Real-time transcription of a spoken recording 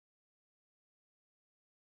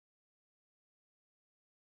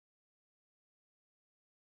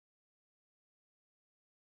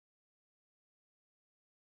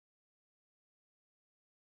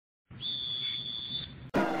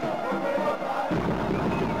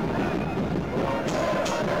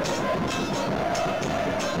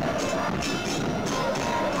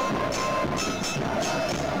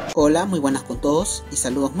Hola, muy buenas con todos y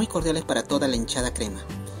saludos muy cordiales para toda la hinchada crema.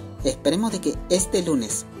 Esperemos de que este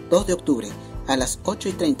lunes 2 de octubre a las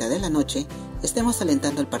 8:30 de la noche estemos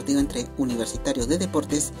alentando el partido entre Universitario de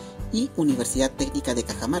Deportes y Universidad Técnica de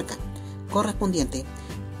Cajamarca, correspondiente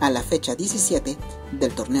a la fecha 17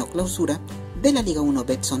 del Torneo Clausura de la Liga 1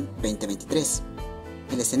 Betsson 2023.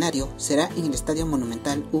 El escenario será en el Estadio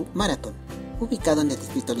Monumental U Marathon, ubicado en el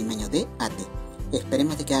distrito limeño de Ate.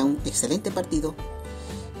 Esperemos de que haga un excelente partido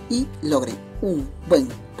y logren un buen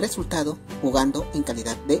resultado jugando en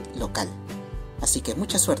calidad de local. Así que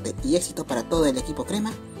mucha suerte y éxito para todo el equipo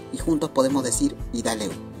crema y juntos podemos decir y dale.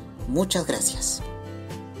 Muchas gracias.